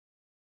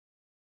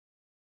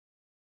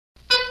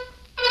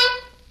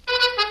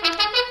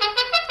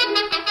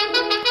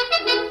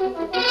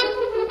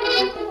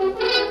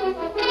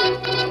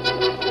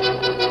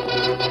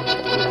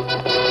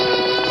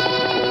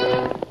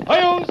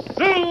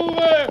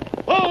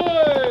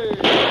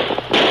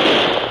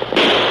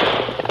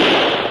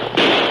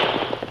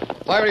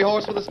fiery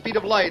horse with the speed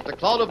of light, a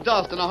cloud of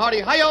dust, and a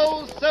hearty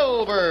hi-yo,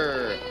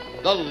 Silver,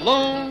 the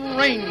Lone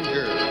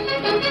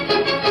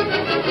Ranger.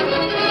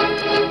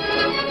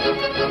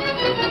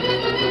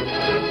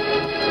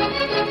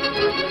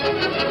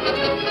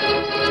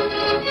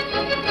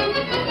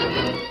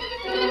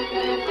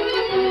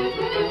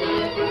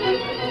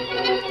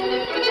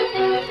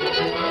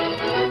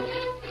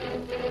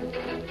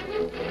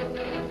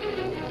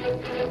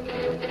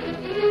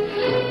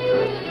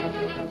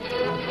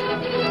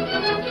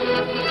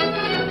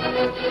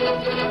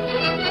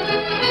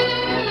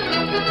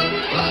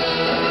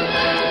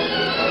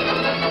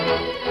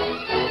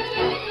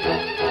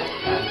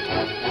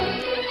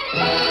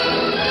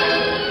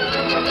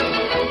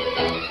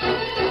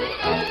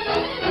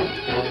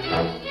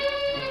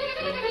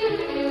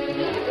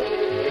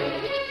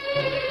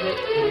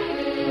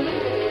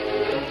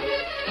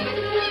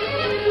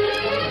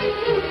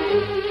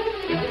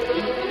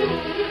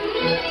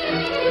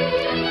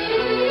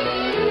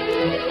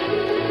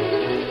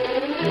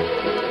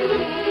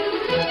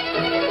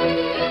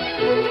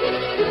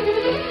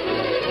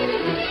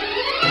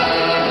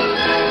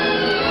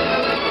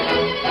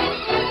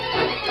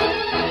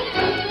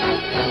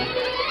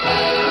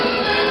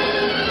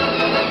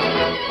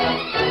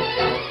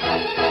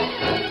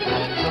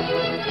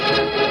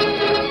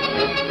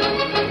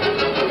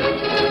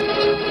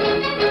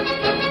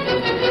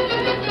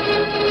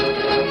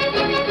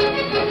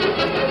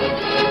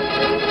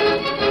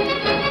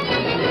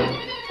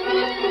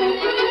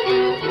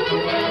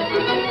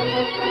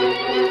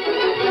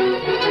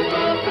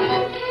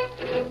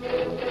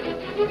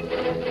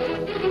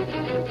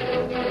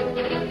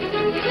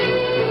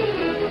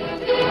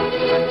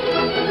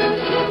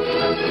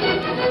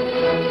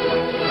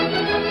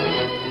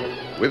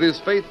 With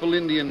his faithful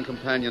Indian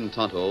companion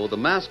Tonto, the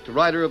masked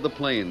rider of the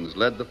plains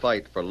led the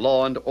fight for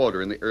law and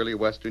order in the early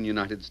western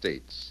United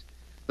States.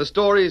 The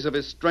stories of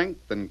his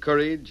strength and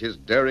courage, his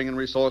daring and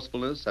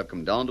resourcefulness have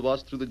come down to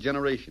us through the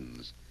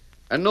generations.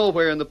 And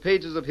nowhere in the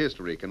pages of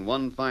history can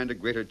one find a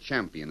greater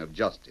champion of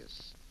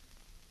justice.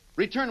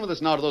 Return with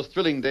us now to those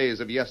thrilling days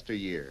of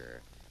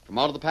yesteryear. From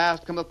out of the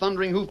past come the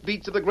thundering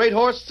hoofbeats of the great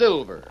horse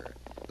Silver.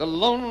 The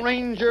Lone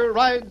Ranger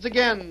rides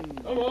again.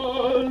 Come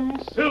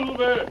on,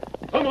 Silver!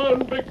 Come on,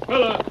 big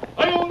fella!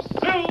 Hi-yo,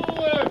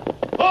 Silver!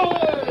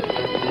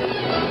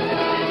 Hoy!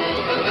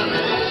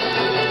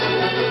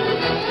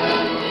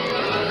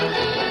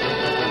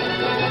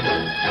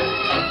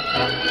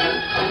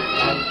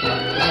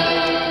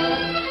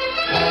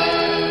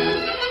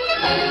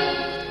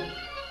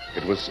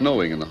 It was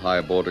snowing in the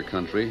high border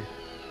country.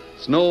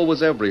 Snow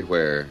was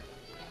everywhere.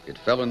 It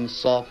fell in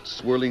soft,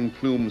 swirling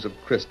plumes of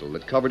crystal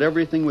that covered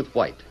everything with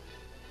white.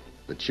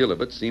 The chill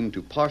of it seemed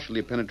to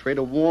partially penetrate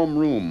a warm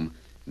room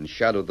and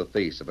shadow the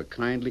face of a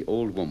kindly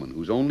old woman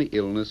whose only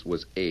illness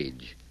was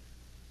age.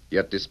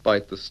 Yet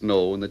despite the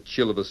snow and the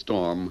chill of the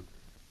storm,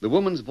 the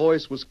woman's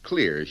voice was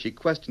clear as she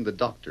questioned the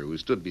doctor who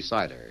stood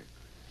beside her.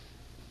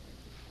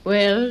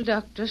 Well,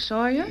 Dr.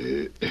 Sawyer?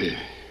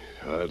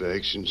 Heart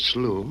action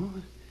slow.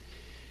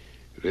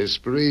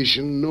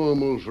 Respiration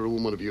normal for a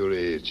woman of your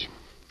age.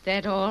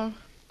 That all?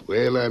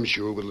 Well, I'm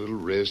sure with a little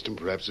rest and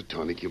perhaps a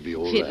tonic you'll be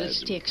all right.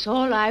 Fiddlesticks.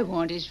 All I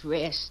want is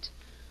rest.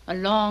 A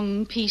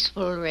long,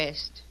 peaceful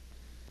rest.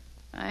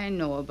 I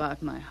know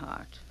about my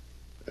heart.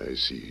 I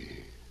see.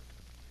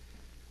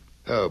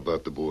 How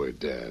about the boy,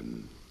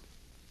 Dan?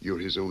 You're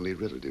his only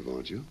relative,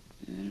 aren't you?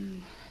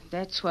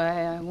 That's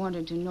why I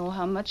wanted to know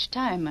how much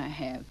time I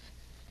have.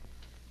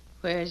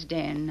 Where's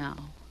Dan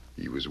now?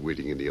 He was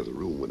waiting in the other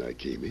room when I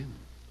came in.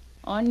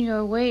 On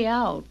your way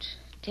out,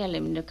 tell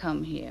him to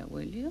come here,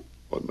 will you?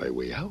 On my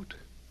way out?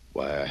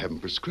 Why, I haven't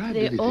prescribed The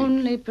anything.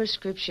 only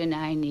prescription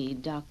I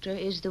need, Doctor,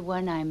 is the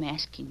one I'm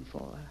asking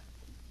for.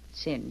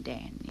 Send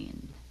Dan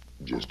in.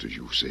 Just as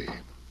you say.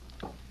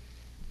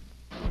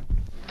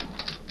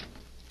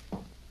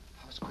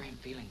 How's Graham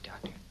feeling,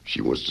 Doctor?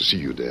 She wants to see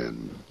you,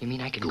 Dan. You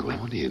mean I can Go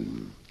on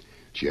in.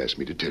 She asked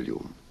me to tell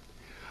you.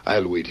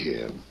 I'll wait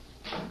here.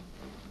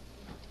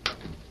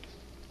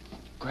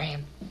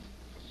 Graham,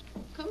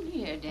 Come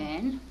here,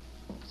 Dan.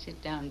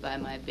 Sit down by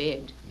my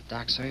bed.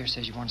 Doc Sawyer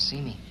says you want to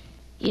see me.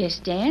 Yes,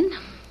 Dan.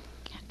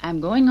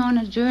 I'm going on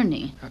a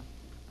journey. A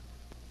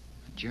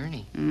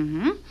journey?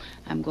 Mm-hmm.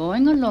 I'm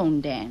going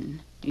alone,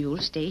 Dan. You'll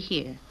stay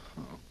here.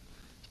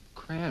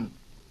 Gran.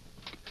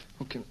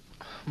 Okay.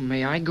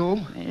 May I go?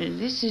 Well,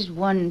 this is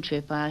one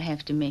trip I'll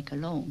have to make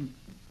alone.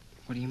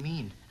 What do you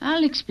mean?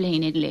 I'll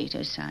explain it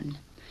later, son.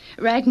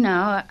 Right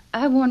now,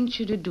 I want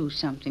you to do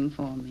something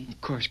for me.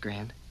 Of course,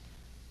 Gran.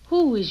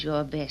 Who is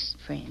your best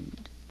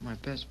friend? My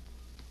best...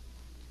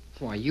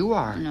 Why, you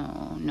are.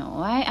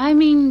 No. I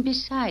mean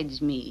besides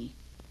me.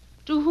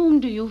 To whom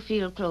do you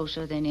feel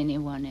closer than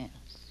anyone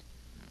else?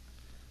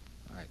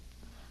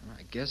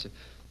 I guess if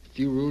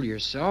you rule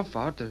yourself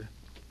out,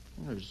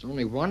 there's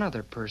only one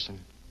other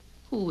person.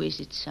 Who is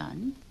it,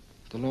 son?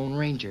 The Lone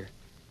Ranger.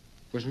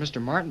 It was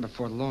Mr. Martin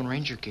before the Lone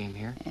Ranger came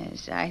here.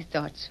 Yes, I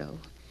thought so.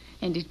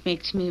 And it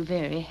makes me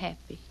very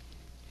happy.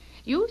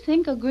 You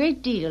think a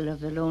great deal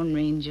of the Lone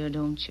Ranger,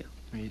 don't you?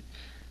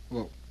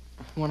 Well,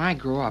 when I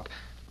grow up,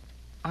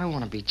 I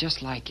want to be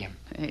just like him.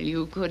 Well,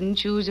 you couldn't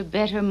choose a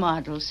better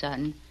model,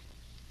 son.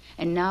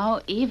 And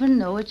now, even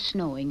though it's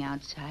snowing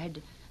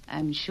outside,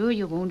 I'm sure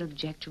you won't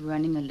object to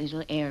running a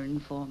little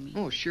errand for me.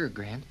 Oh, sure,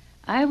 Gran.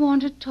 I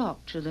want to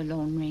talk to the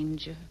Lone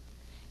Ranger.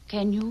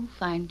 Can you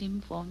find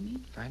him for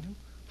me? Find him?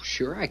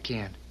 Sure I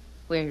can.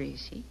 Where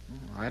is he?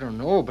 I don't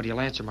know, but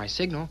he'll answer my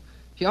signal.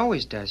 He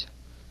always does.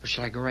 Or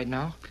shall I go right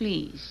now?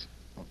 Please.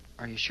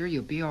 Are you sure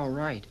you'll be all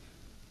right?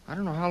 I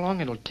don't know how long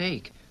it'll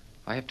take.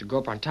 I have to go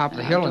up on top of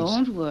the hill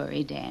and... Don't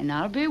worry, Dan.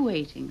 I'll be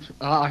waiting.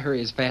 I'll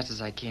hurry as fast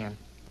as I can.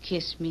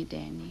 Kiss me,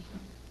 Danny.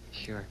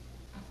 Sure.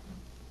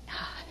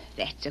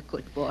 That's a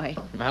good boy.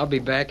 I'll be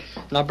back,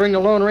 and I'll bring the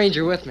Lone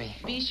Ranger with me.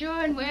 Be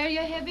sure and wear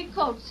your heavy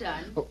coat,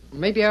 son. Oh,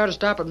 maybe I ought to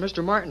stop at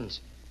Mr. Martin's.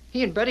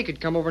 He and Betty could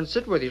come over and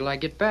sit with you till I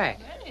get back.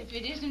 Well, if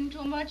it isn't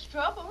too much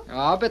trouble.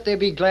 I'll bet they'd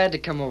be glad to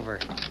come over.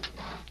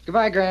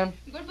 Goodbye, Gran.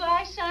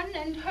 Goodbye, son,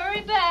 and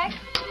hurry back.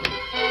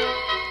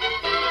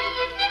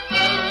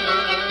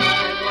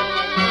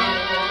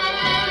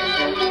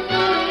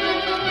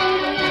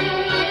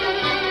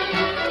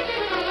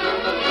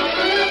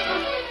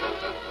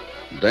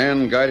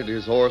 Dan guided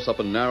his horse up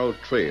a narrow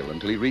trail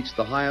until he reached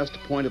the highest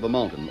point of a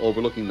mountain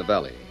overlooking the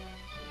valley.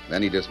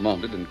 Then he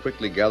dismounted and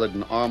quickly gathered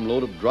an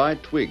armload of dry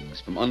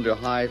twigs from under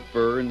high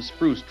fir and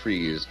spruce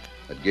trees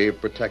that gave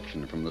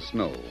protection from the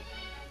snow.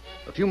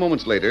 A few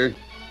moments later,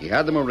 he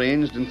had them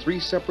arranged in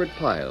 3 separate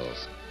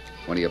piles.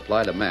 When he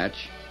applied a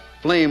match,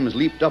 flames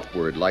leaped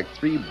upward like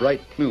 3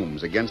 bright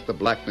plumes against the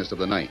blackness of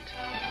the night.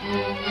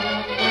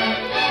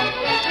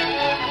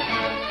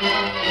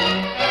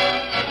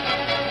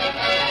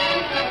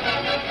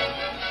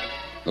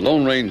 The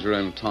Lone Ranger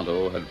and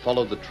Tonto had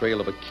followed the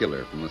trail of a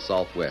killer from the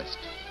southwest.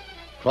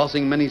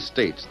 Crossing many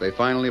states, they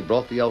finally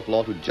brought the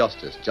outlaw to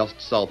justice just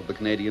south of the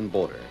Canadian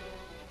border.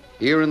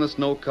 Here in the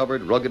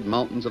snow-covered, rugged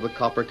mountains of the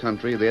Copper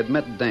Country, they had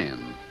met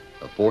Dan,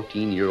 a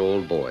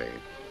 14-year-old boy.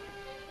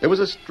 There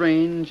was a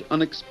strange,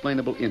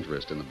 unexplainable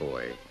interest in the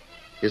boy.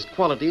 His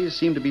qualities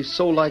seemed to be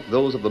so like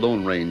those of the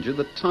Lone Ranger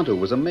that Tonto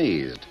was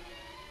amazed.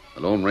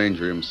 The Lone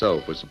Ranger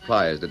himself was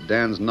surprised at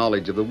Dan's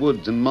knowledge of the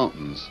woods and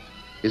mountains,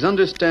 his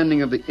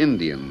understanding of the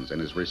Indians, and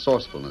his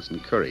resourcefulness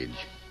and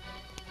courage.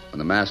 When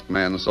the masked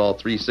man saw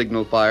 3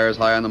 signal fires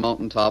high on the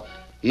mountaintop,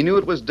 he knew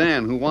it was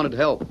Dan who wanted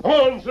help. Come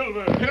on,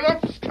 Silver. Get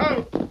up,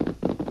 scout.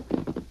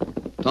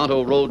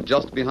 Tonto rode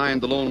just behind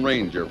the Lone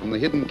Ranger from the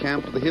hidden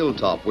camp to the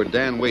hilltop where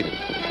Dan waited.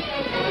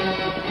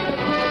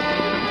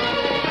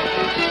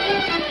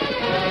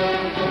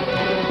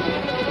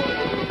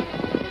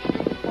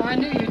 Oh, I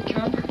knew you'd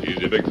come.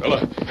 Easy, big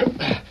fella.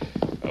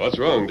 What's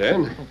wrong,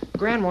 Dan?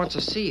 Gran wants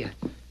to see you.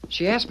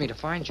 She asked me to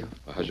find you.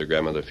 How's your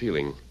grandmother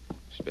feeling?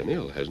 She's been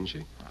ill, hasn't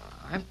she?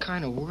 I'm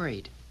kind of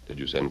worried. Did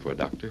you send for a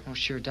doctor? Oh,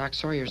 sure. Doc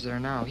Sawyer's there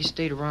now. He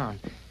stayed around.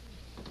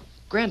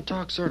 Gran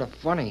talked sort of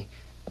funny.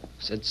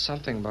 Said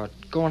something about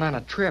going on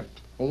a trip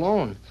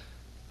alone,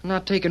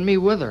 not taking me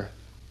with her.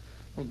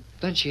 Well,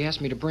 then she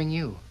asked me to bring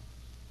you.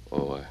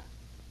 Oh,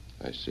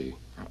 I see.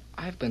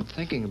 I've been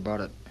thinking about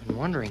it and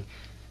wondering.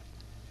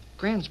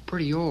 Gran's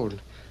pretty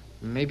old.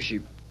 Maybe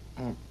she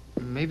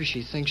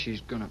thinks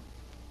she's gonna...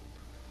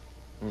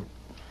 Well,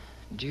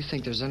 do you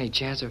think there's any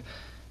chance of...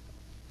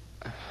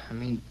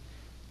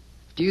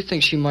 do you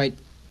think she might...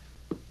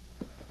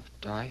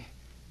 die?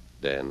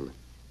 Dan,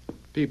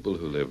 people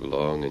who live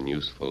long and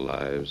useful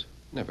lives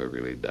never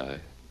really die.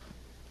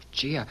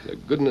 Gee, The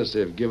goodness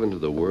they've given to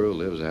the world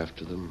lives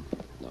after them,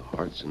 in the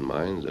hearts and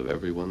minds of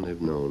everyone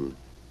they've known.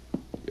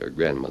 Your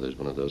grandmother's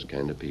one of those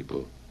kind of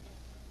people.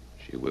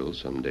 She will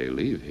someday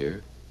leave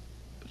here,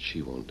 but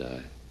she won't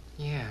die.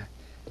 Yeah.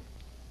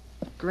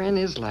 Gran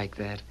is like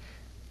that.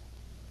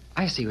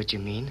 I see what you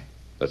mean.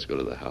 Let's go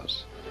to the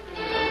house.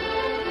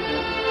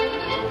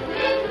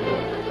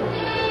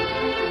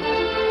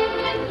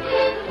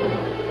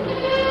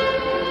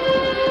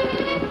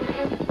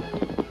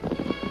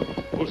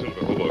 Oh,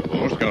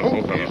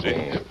 Silver, easy.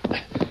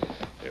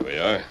 Here we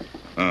are.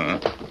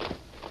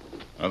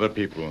 Other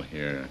people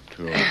here,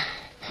 too.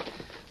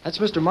 That's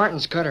Mr.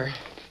 Martin's cutter.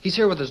 He's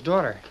here with his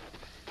daughter.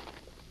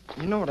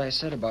 You know what I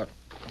said about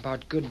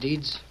good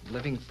deeds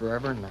living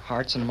forever in the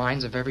hearts and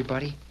minds of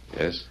everybody?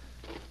 Yes?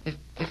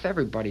 If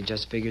everybody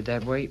just figured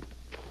that way,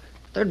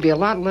 there'd be a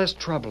lot less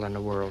trouble in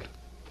the world.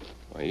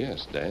 Why,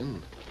 yes,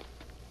 Dan.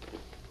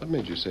 What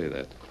made you say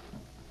that?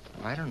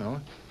 I don't know.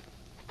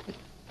 It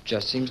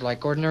just seems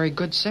like ordinary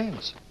good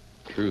sense.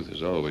 Truth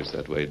is always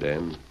that way,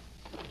 Dan.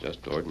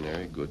 Just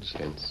ordinary good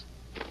sense.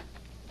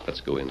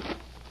 Let's go in.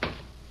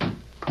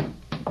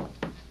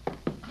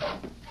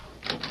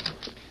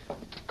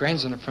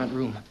 Gran's in the front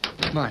room.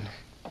 Come on.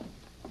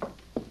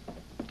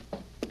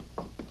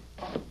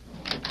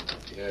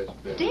 Yes,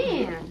 Ben.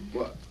 Dan.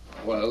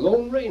 Well,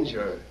 Lone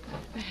Ranger.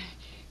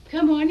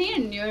 Come on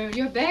in.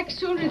 You're back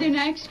sooner than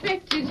I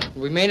expected.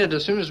 We made it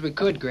as soon as we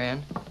could,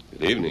 Gran.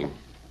 Good evening.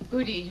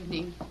 Good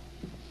evening.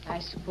 I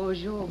suppose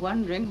you were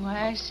wondering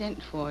why I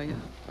sent for you.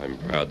 I'm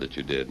proud that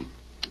you did.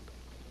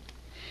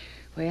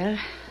 Well,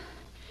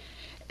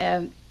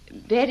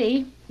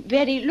 Betty,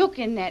 look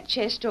in that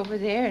chest over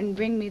there and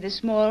bring me the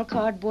small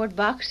cardboard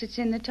box that's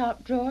in the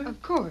top drawer.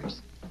 Of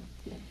course.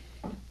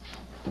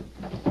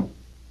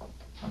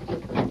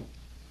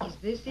 Is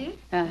this it?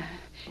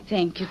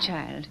 Thank you,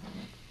 child.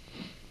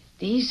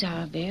 These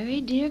are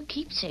very dear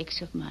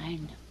keepsakes of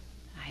mine.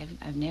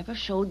 I've never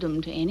showed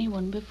them to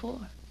anyone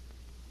before.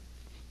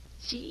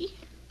 See?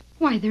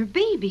 Why, they're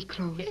baby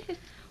clothes.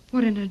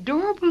 What an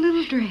adorable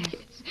little dress.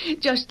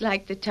 Just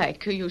like the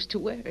tyke who used to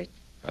wear it.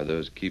 Are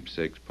those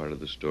keepsakes part of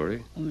the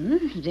story?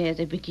 They're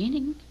the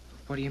beginning.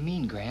 What do you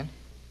mean, Gran?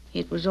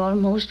 It was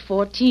almost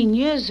 14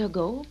 years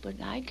ago, but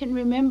I can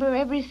remember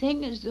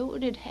everything as though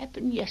it had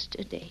happened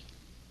yesterday.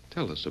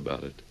 Tell us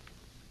about it.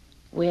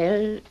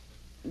 Well,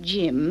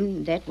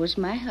 Jim, that was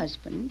my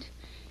husband,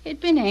 had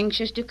been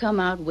anxious to come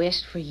out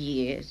west for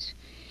years.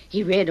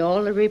 He read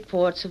all the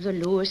reports of the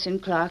Lewis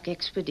and Clark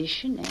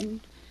expedition,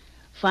 and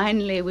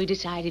finally we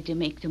decided to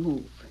make the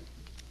move.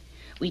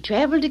 We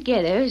traveled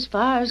together as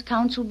far as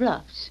Council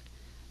Bluffs.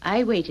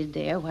 I waited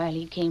there while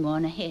he came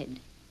on ahead.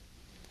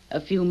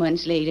 A few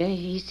months later,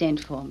 he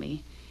sent for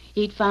me.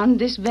 He'd found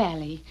this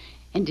valley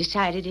and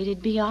decided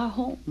it'd be our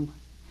home.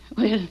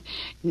 Well,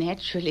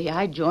 naturally,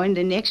 I joined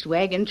the next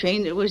wagon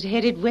train that was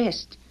headed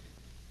west.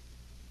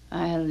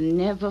 I'll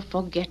never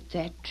forget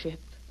that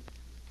trip.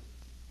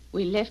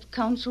 We left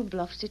Council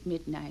Bluffs at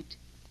midnight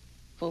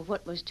for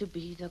what was to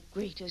be the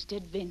greatest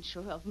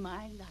adventure of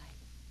my life.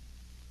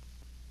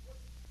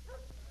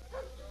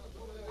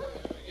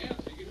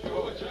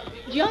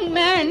 Young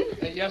man.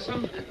 Yes,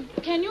 ma'am?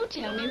 Can you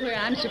tell me where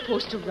I'm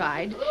supposed to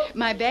ride?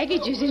 My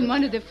baggage is in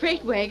one of the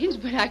freight wagons,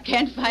 but I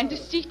can't find a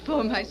seat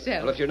for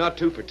myself. Well, if you're not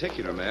too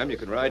particular, ma'am, you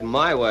can ride in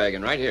my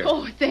wagon right here.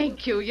 Oh,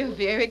 thank you. You're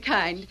very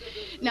kind.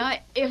 Now,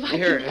 if I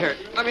Here,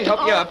 let me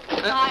help you up.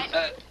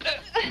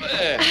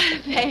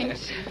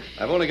 Thanks.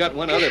 I've only got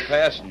one other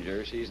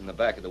passenger. She's in the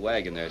back of the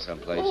wagon there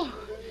someplace. Oh.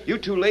 You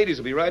two ladies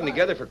will be riding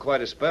together for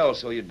quite a spell,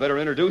 so you'd better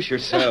introduce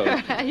yourselves.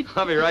 All right.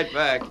 I'll be right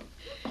back.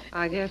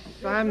 I guess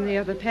I'm the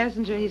other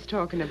passenger he's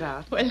talking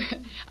about. Well,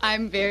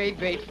 I'm very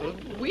grateful.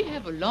 We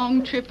have a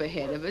long trip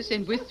ahead of us,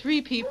 and with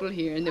 3 people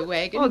here in the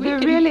wagon, Oh, we there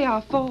can... really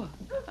are 4.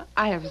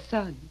 I have a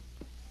son.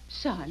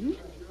 Son?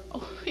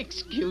 Oh,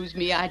 excuse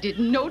me. I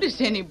didn't notice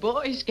any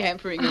boys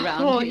scampering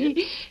around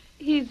here.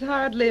 He's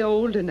hardly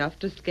old enough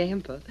to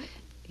scamper.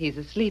 He's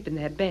asleep in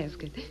that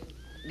basket.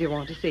 Do you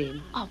want to see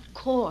him? Of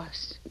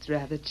course. It's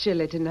rather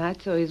chilly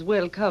tonight, so he's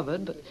well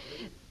covered, but...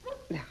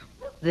 Now,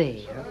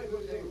 there.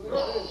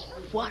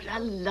 What a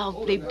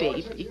lovely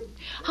baby.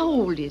 How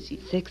old is he?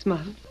 6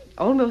 months.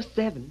 Almost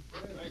 7.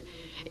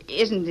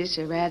 Isn't this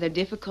a rather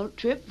difficult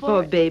trip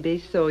For a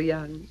baby so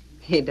young.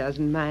 He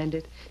doesn't mind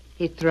it.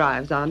 He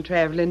thrives on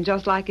traveling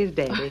just like his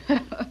daddy.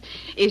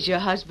 Is your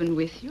husband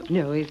with you?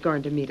 No, he's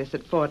going to meet us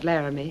at Fort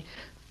Laramie.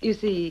 You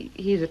see,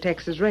 he's a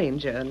Texas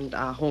Ranger, and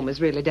our home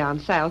is really down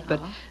south, but...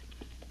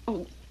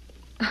 Oh,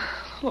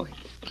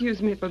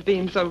 excuse me for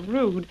being so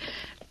rude.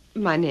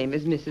 My name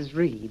is Mrs.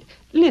 Reed,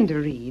 Linda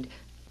Reed.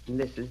 And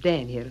this is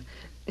Daniel.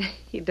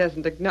 He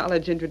doesn't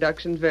acknowledge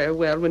introductions very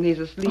well when he's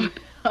asleep.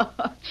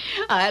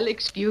 I'll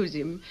excuse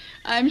him.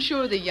 I'm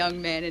sure the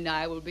young man and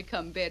I will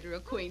become better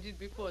acquainted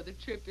before the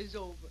trip is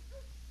over.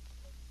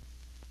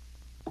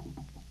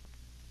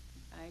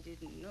 I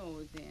didn't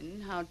know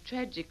then how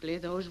tragically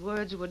those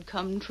words would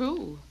come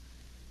true.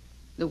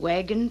 The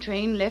wagon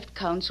train left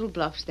Council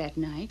Bluffs that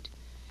night,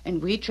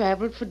 and we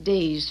traveled for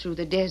days through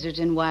the desert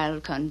and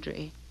wild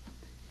country.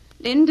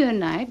 Linda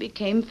and I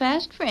became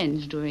fast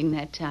friends during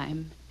that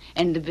time,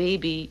 and the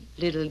baby,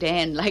 little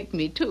Dan, liked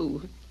me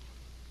too.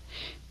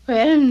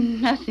 Well,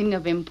 nothing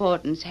of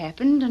importance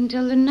happened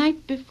until the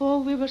night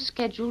before we were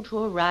scheduled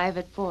to arrive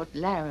at Fort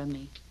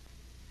Laramie.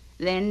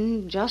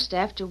 Then, just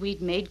after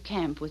we'd made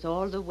camp with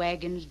all the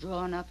wagons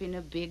drawn up in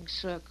a big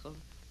circle,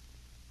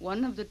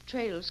 one of the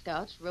trail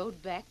scouts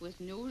rode back with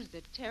news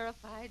that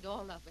terrified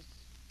all of us.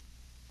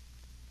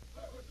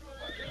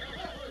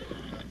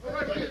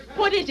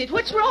 What is it?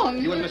 What's wrong?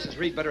 You and Mrs.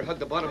 Reed better hug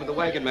the bottom of the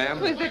wagon,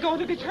 ma'am. Is there going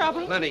to be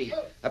trouble? Plenty.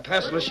 A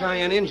passel of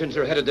Cheyenne Indians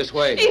are headed this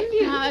way.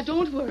 Now,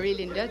 don't worry,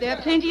 Linda. There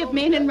are plenty of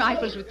men and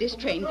rifles with this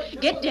train.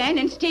 Get Dan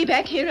and stay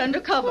back here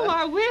under cover. Oh,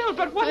 I will,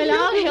 but what do Well, you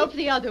I'll do? help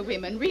the other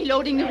women,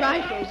 reloading the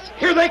rifles.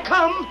 Here they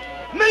come!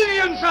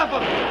 Millions of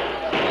them!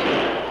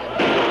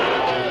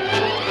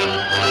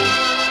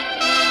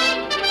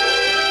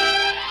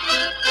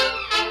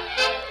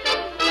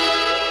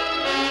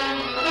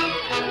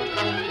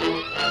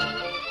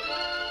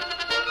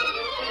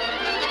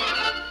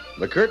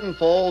 The curtain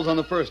falls on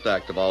the first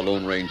act of our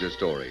Lone Ranger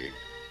story.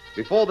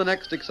 Before the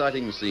next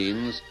exciting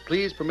scenes,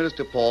 please permit us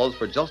to pause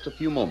for just a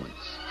few moments.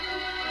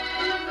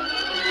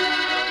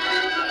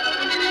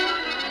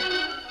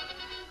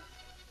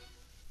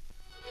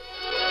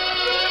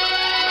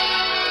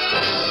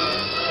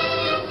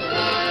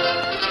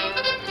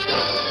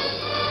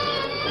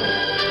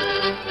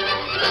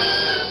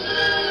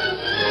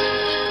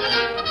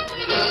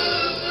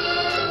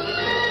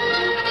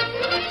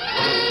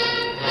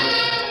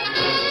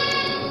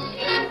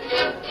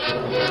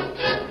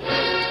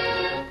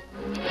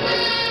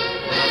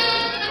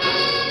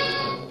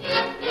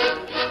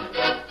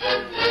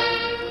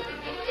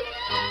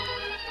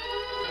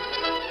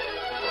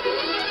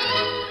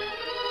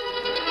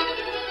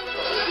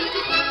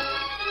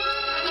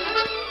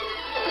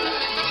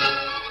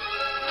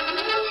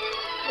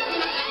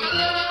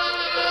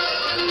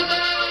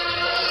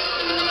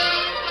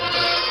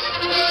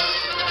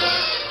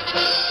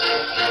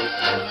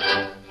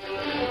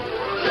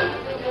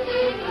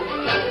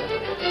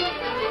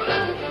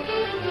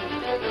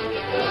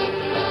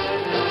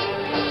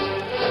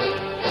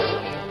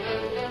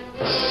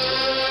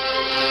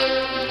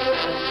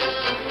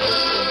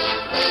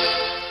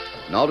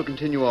 Now to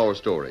continue our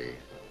story.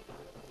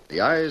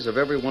 The eyes of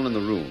everyone in the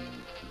room,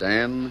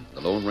 Dan,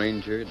 the Lone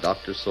Ranger,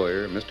 Dr.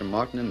 Sawyer, Mr.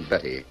 Martin, and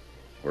Betty,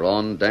 were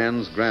on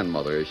Dan's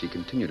grandmother as she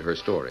continued her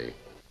story.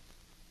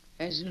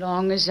 As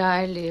long as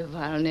I live,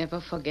 I'll never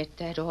forget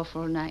that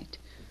awful night.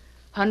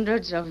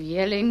 Hundreds of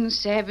yelling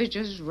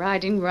savages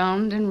riding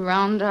round and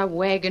round our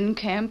wagon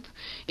camp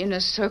in a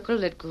circle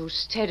that grew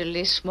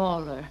steadily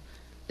smaller.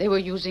 They were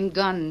using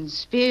guns,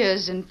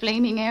 spears, and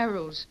flaming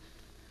arrows.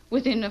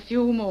 Within a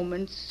few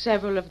moments,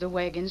 several of the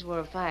wagons were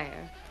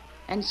afire,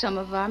 and some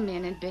of our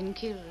men had been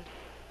killed.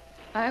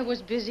 I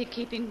was busy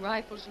keeping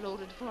rifles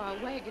loaded for our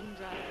wagon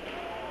driver.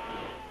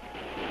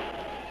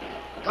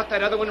 Got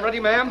that other one ready,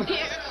 ma'am?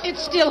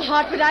 It's still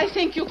hot, but I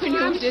think you can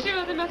use it. I'm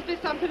sure there must be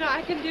something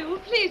I can do.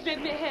 Please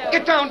let me help.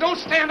 Get down. Don't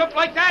stand up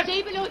like that.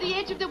 Stay below the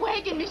edge of the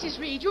wagon,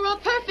 Mrs. Reed. You're a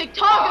perfect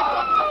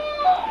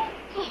target.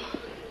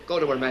 Go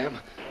to her, ma'am.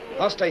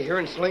 I'll stay here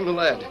and sling the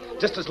lead,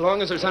 just as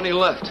long as there's any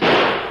left.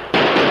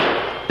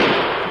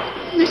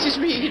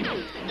 Mrs. Reed.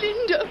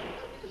 Linda.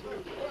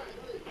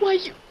 Why,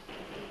 you...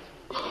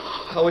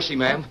 How is she,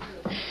 ma'am?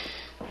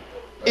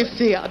 If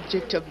the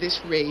object of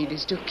this raid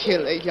is to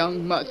kill a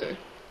young mother,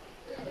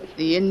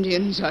 the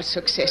Indians are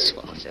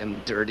successful.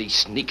 Them dirty,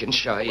 sneaking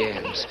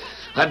Cheyennes.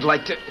 I'd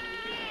like to...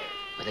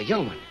 But the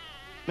young one,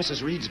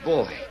 Mrs. Reed's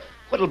boy,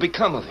 what'll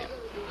become of him?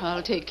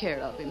 I'll take care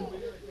of him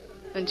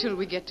until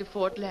we get to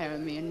Fort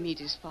Laramie and meet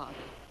his father.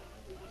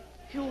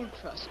 You'll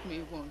trust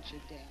me, won't you,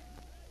 Dan?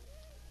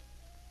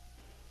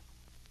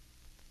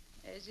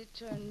 As it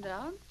turned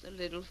out, the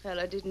little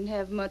fella didn't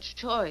have much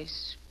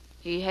choice.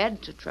 He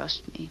had to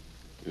trust me.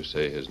 You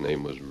say his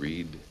name was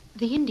Reed?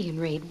 The Indian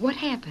raid, what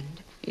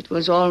happened? It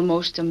was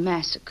almost a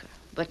massacre,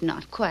 but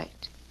not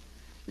quite.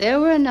 There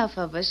were enough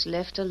of us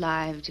left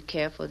alive to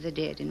care for the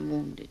dead and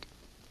wounded.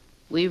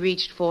 We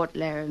reached Fort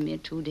Laramie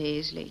 2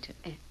 days later.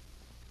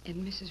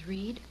 And Mrs.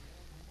 Reed?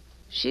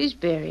 She's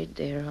buried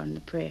there on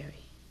the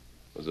prairie.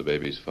 Was the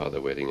baby's father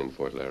waiting in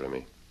Fort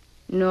Laramie?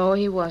 No,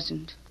 he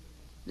wasn't.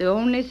 The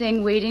only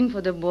thing waiting for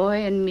the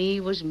boy and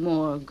me was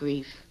more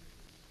grief.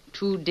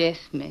 2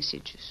 death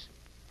messages.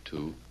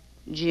 2?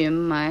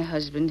 Jim, my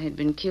husband, had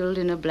been killed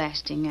in a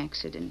blasting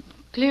accident,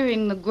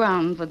 clearing the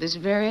ground for this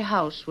very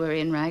house we're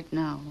in right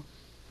now.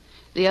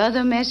 The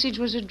other message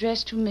was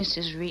addressed to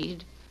Mrs.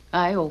 Reed.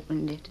 I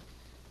opened it.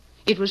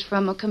 It was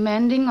from a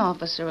commanding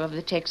officer of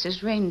the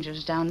Texas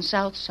Rangers down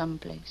south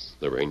someplace.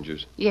 The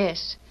Rangers?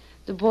 Yes.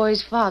 The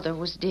boy's father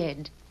was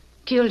dead,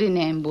 killed in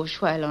ambush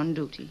while on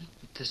duty.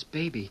 This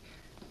baby,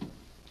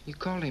 you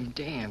called him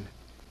Dan.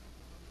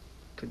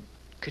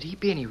 Could he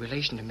be any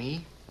relation to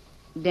me?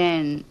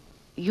 Dan,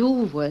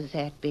 you were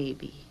that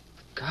baby.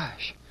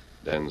 Gosh.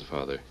 Dan's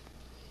father.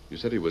 You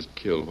said he was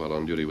killed while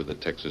on duty with the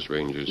Texas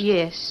Rangers.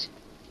 Yes.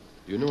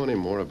 Do you know any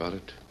more about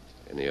it?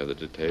 Any other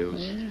details?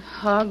 Well,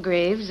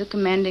 Hargraves, the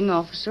commanding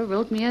officer,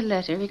 wrote me a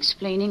letter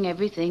explaining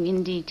everything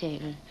in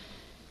detail.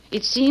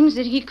 It seems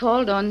that he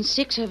called on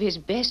 6 of his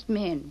best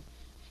men,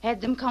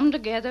 had them come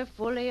together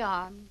fully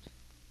armed.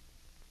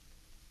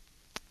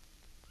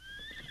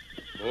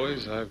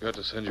 Boys, I've got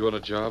to send you on a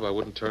job I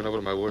wouldn't turn over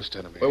to my worst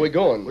enemy. Where are we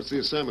going? What's the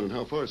assignment and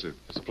how far, sir?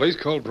 It's a place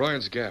called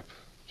Bryant's Gap.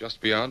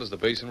 Just beyond is the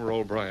basin where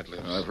old Bryant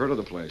lives. I've heard of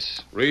the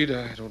place. Reed,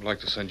 I don't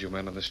like to send you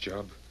men on this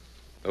job.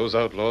 Those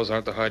outlaws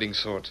aren't the hiding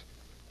sort.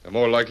 They're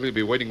more likely to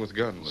be waiting with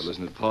guns. Well,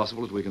 isn't it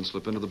possible that we can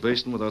slip into the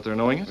basin without their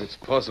knowing it? It's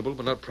possible,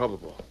 but not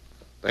probable.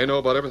 They know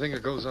about everything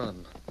that goes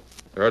on.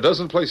 There are a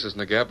dozen places in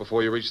the gap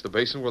before you reach the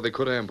basin where they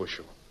could ambush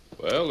you.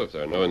 Well, if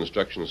there are no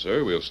instructions,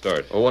 sir, we'll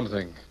start. Oh, one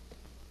thing.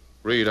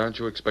 Reed, aren't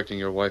you expecting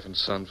your wife and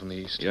son from the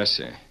east? Yes,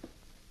 sir.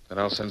 Then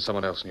I'll send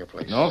someone else in your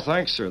place. No,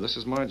 thanks, sir. This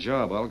is my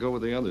job. I'll go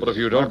with the others. What if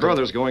you don't? My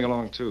brother's going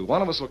along, too.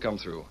 One of us will come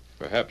through.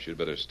 Perhaps you'd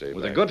better stay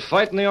With back. a good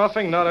fight in the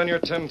offing, not on your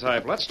tin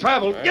type. Let's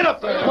travel. Get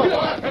up there.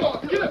 Come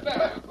on, get up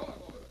there.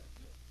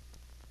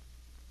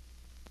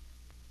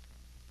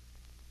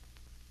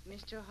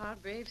 Mr.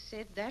 Hargraves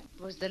said that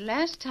was the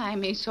last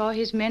time he saw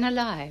his men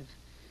alive.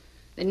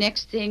 The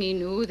next thing he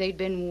knew, they'd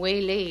been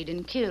waylaid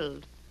and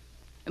killed.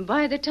 And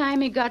by the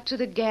time he got to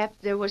the gap,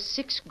 there were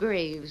 6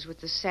 graves with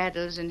the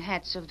saddles and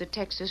hats of the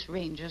Texas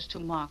Rangers to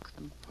mark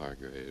them.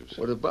 Hargraves.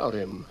 What about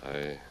him?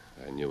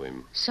 I knew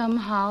him.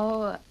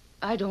 Somehow,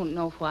 I don't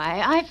know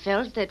why, I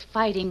felt that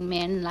fighting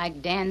men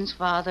like Dan's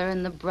father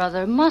and the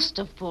brother must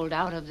have pulled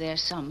out of there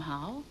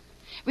somehow.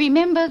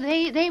 Remember,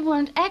 they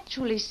weren't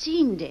actually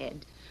seen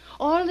dead.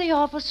 All the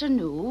officer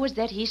knew was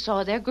that he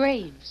saw their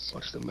graves.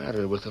 What's the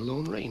matter with the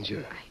Lone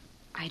Ranger?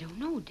 I don't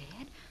know,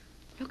 Dad.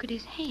 Look at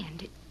his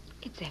hand.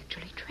 It's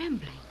actually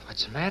trembling.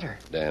 What's the matter?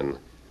 Dan,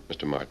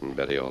 Mr. Martin,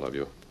 Betty, all of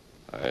you.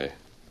 I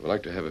would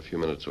like to have a few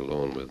minutes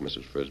alone with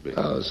Mrs. Frisbee.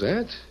 How's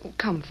that?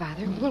 Come,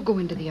 Father. We'll go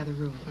into the other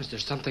room. Was there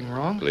something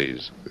wrong?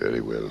 Please.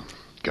 Very well.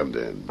 Come,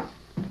 Dan.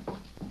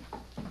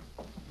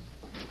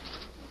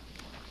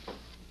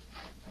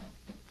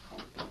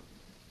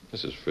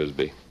 Mrs.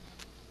 Frisbee,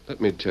 let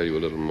me tell you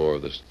a little more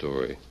of the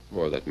story,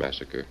 more of that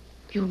massacre.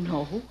 You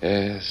know?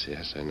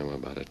 Yes, I know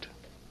about it.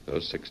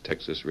 Those 6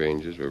 Texas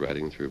Rangers were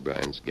riding through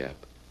Bryant's Gap.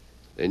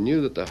 They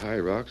knew that the high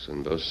rocks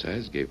on both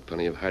sides gave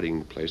plenty of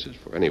hiding places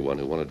for anyone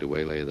who wanted to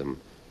waylay them.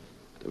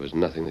 There was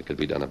nothing that could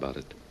be done about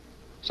it.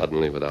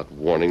 Suddenly, without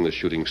warning, the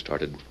shooting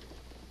started.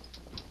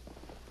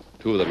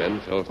 2 of the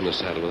men fell from the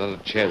saddle without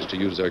a chance to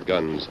use their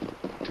guns.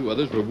 2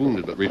 others were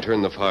wounded but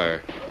returned the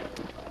fire.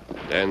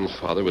 Dan's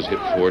father was hit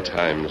 4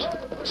 times.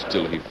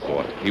 Still he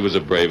fought. He was the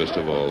bravest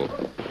of all.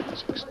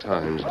 6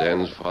 times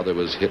Dan's father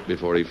was hit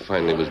before he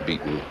finally was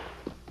beaten.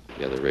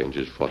 The other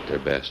Rangers fought their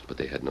best, but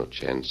they had no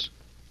chance.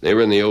 They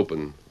were in the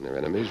open, and their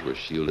enemies were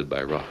shielded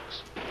by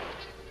rocks.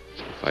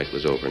 The fight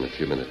was over in a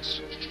few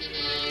minutes.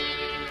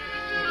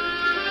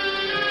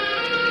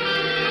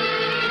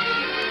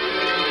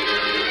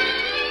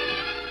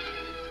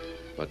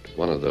 But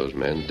one of those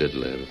men did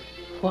live.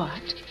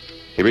 What?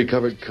 He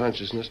recovered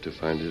consciousness to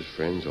find his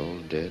friends all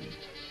dead.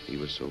 He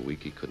was so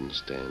weak he couldn't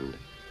stand.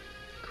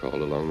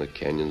 Crawled along the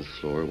canyon's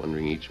floor,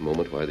 wondering each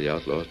moment why the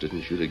outlaws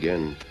didn't shoot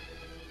again.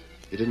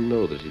 He didn't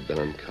know that he'd been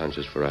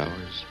unconscious for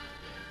hours.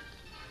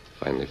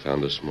 Finally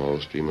found a small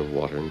stream of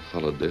water and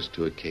followed this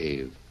to a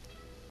cave.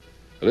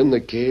 But in the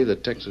cave, the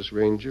Texas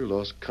Ranger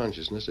lost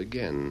consciousness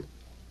again.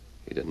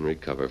 He didn't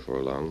recover for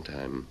a long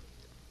time.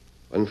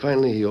 When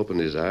finally he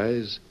opened his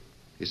eyes,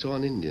 he saw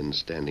an Indian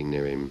standing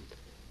near him.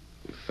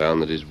 He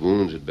found that his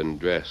wounds had been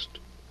dressed.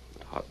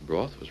 The hot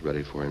broth was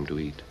ready for him to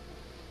eat.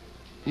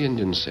 The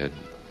Indian said,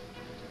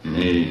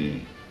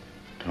 Me,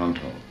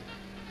 Tonto.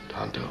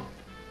 Tonto,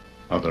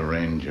 Other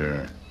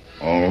ranger,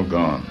 all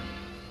gone.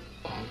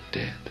 all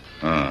dead.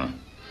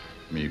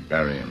 Me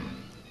bury him.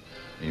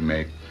 Me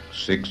make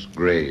 6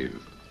 grave.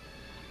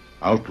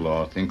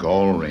 Outlaw think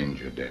all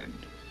ranger dead.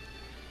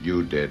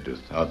 You dead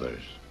with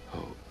others.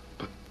 Oh,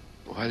 but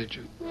why did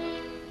you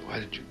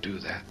do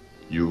that?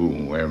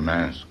 You wear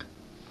mask.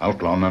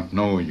 Outlaw not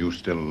know you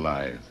still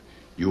alive.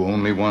 You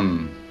only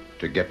one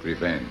to get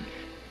revenge.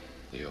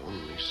 The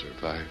only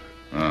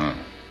survivor.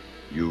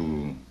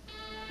 You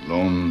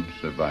lone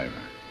survivor.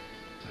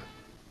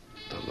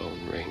 The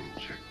Lone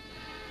Ranger.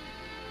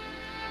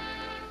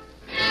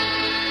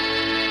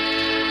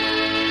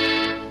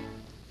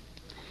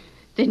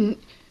 Then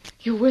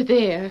you were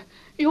there.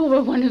 You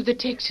were one of the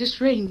Texas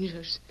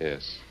Rangers.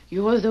 Yes.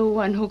 You're the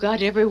one who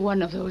got every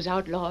one of those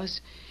outlaws.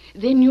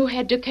 Then you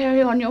had to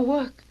carry on your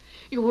work.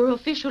 You were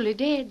officially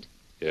dead.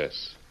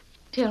 Yes.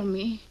 Tell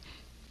me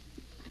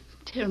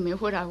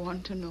what I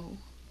want to know.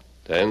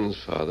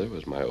 Dan's father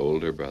was my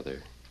older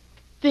brother.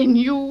 Then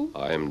you...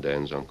 I am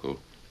Dan's uncle.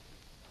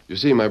 You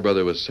see, my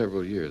brother was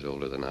several years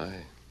older than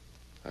I.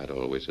 I'd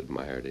always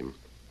admired him.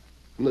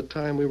 From the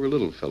time we were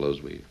little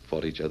fellows, we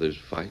fought each other's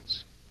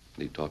fights.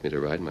 And he taught me to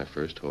ride my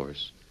first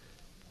horse.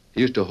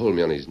 He used to hold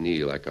me on his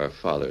knee like our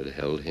father had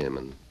held him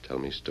and tell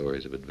me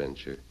stories of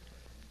adventure.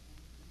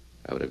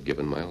 I would have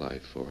given my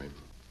life for him.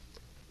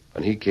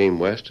 When he came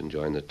west and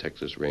joined the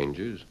Texas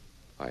Rangers,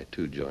 I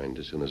too joined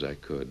as soon as I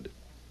could.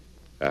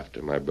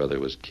 After my brother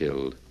was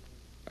killed,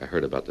 I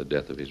heard about the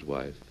death of his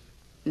wife.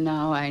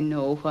 Now I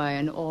know why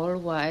an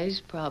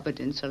all-wise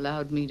Providence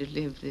allowed me to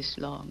live this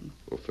long.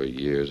 Well, for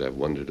years I've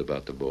wondered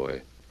about the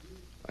boy.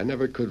 I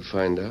never could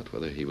find out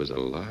whether he was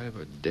alive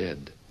or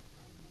dead.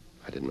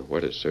 I didn't know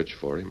where to search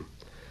for him.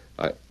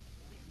 I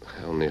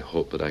only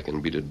hope that I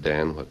can be to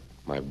Dan what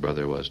my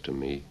brother was to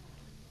me.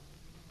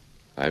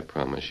 I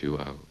promise you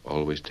I'll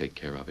always take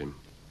care of him.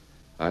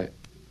 I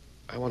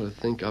want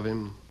to think of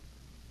him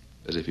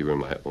as if he were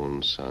my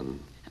own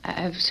son. I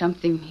have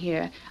something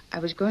here. I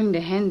was going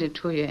to hand it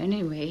to you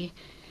anyway.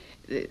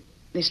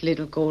 This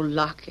little gold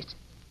locket.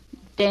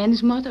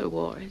 Dan's mother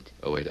wore it.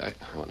 Oh, wait, I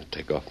want to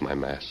take off my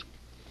mask.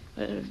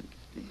 Well,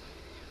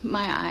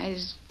 my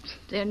eyes,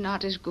 they're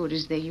not as good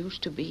as they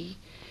used to be.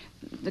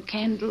 The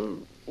candle,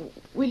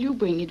 will you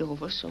bring it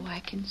over so I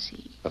can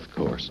see? Of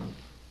course.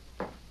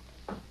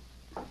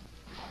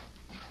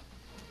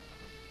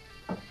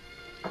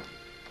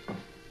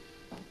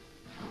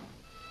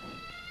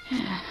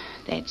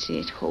 That's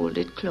it. Hold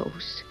it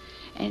close.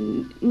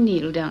 And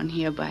kneel down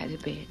here by the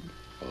bed.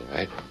 All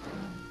right.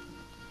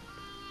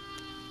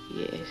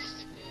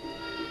 Yes,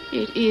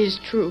 it is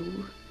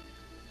true.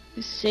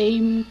 The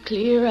same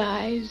clear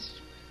eyes,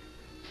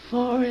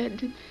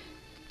 forehead,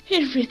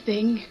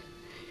 everything.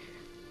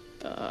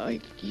 Oh,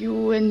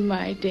 you and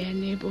my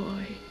Danny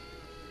boy.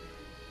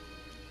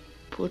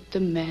 Put the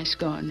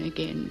mask on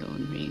again,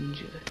 Lone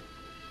Ranger.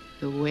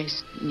 The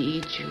West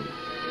needs you.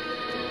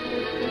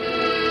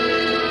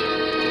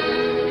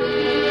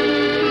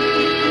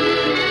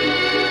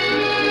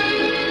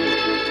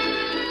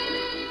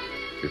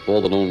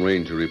 Before the Lone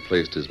Ranger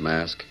replaced his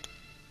mask,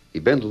 he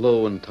bent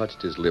low and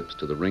touched his lips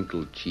to the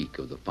wrinkled cheek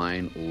of the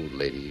fine old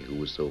lady who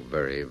was so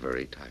very,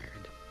 very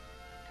tired.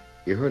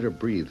 He heard her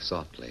breathe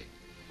softly.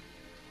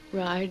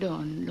 Ride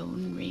on,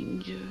 Lone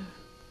Ranger.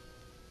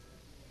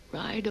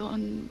 Ride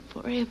on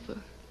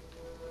forever.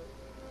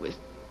 With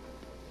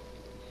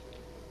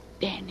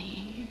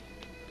Danny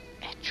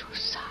at your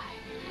side.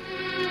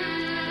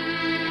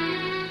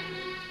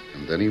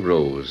 And then he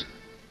rose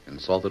and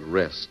saw that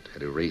rest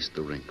had erased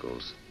the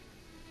wrinkles,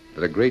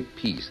 that a great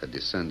peace had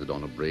descended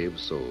on a brave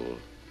soul.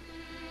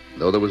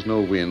 Though there was no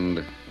wind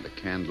and the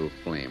candle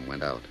flame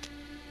went out.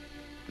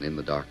 And in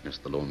the darkness,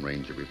 the Lone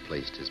Ranger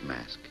replaced his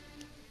mask.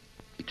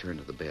 He turned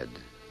to the bed.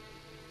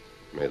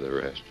 May the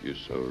rest you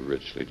so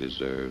richly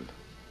deserve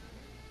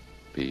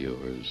be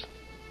yours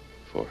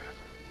forever.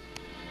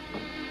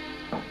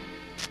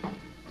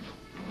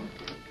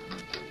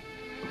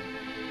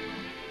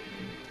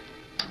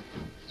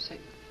 Say,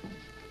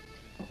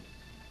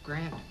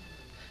 Grant.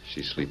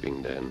 She's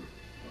sleeping, Dan.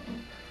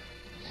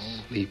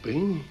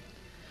 Sleeping?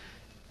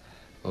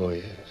 Oh,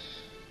 yes.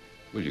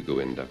 Will you go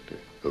in, Doctor?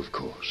 Of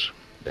course.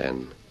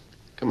 Dan,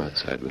 come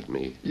outside with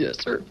me. Yes,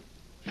 sir.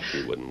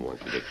 She wouldn't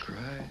want you to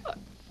cry.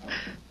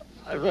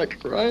 I'm not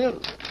crying.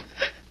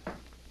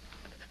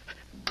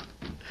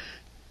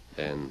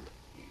 Dan,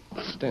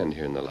 stand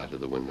here in the light of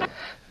the window.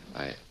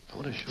 I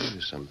want to show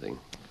you something.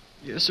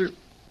 Yes, sir.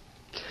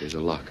 Here's a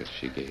locket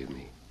she gave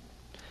me.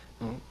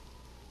 Oh.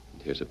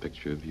 And here's a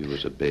picture of you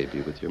as a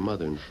baby with your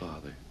mother and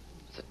father.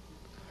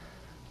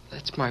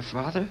 That's my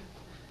father?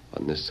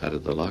 On this side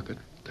of the locket,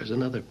 there's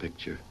another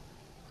picture.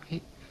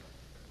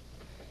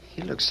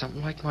 He looks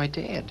something like my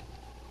dad.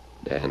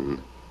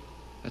 Dan,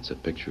 that's a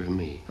picture of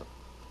me.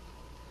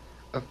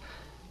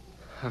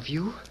 Of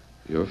you?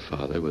 Your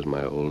father was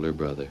my older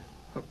brother.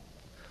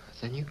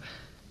 Then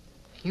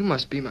you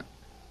must be my...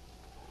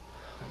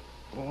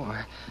 Oh, boy.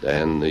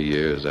 Dan, the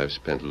years I've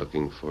spent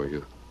looking for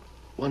you,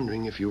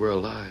 wondering if you were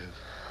alive.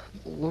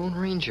 Lone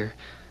Ranger.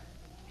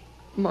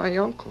 My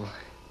uncle.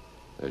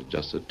 There's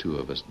just the two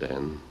of us,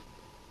 Dan,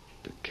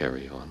 to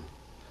carry on.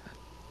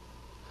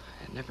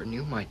 I never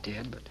knew my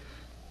dad, but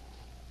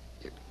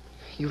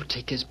you'll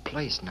take his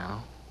place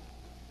now.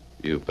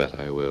 You bet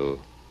I will,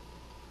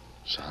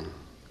 son.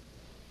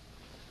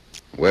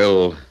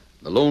 Well,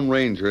 the Lone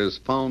Ranger has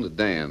found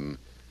Dan,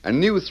 and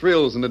new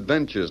thrills and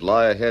adventures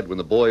lie ahead when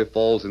the boy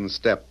falls in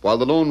step while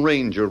the Lone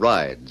Ranger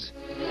rides.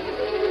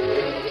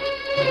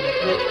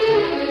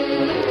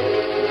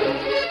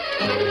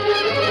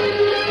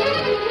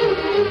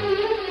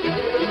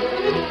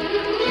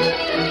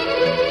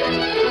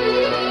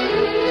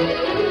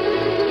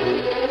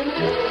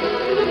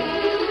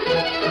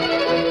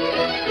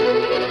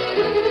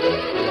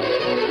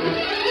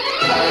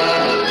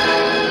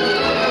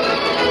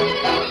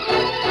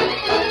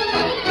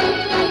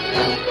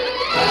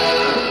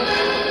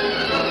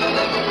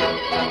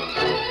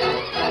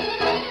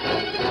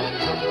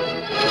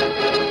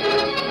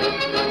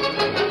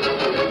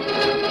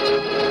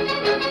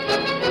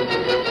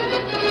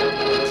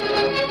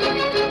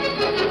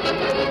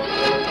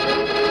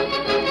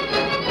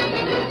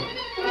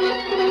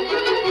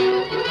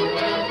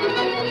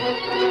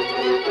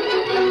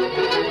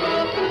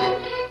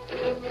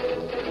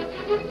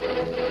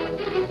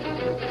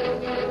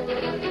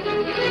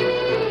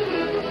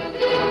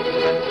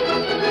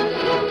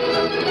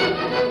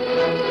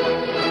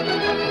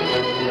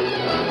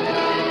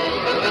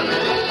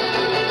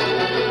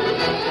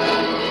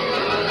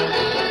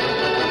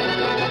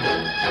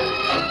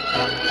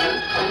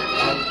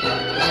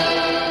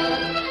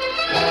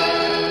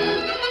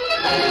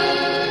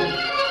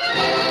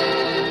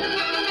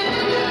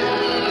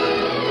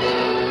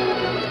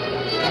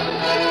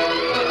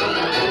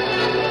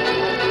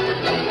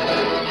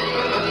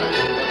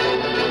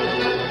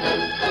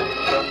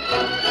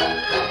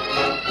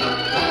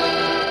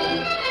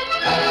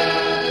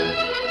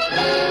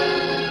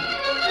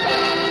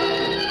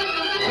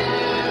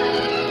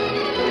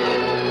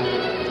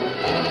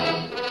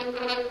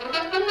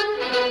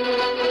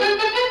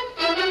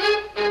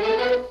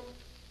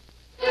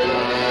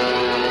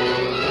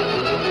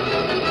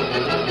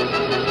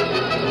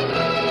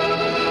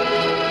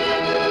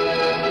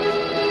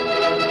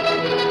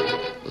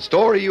 The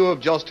story you have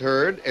just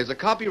heard is a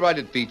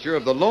copyrighted feature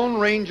of the Lone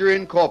Ranger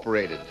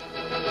Incorporated.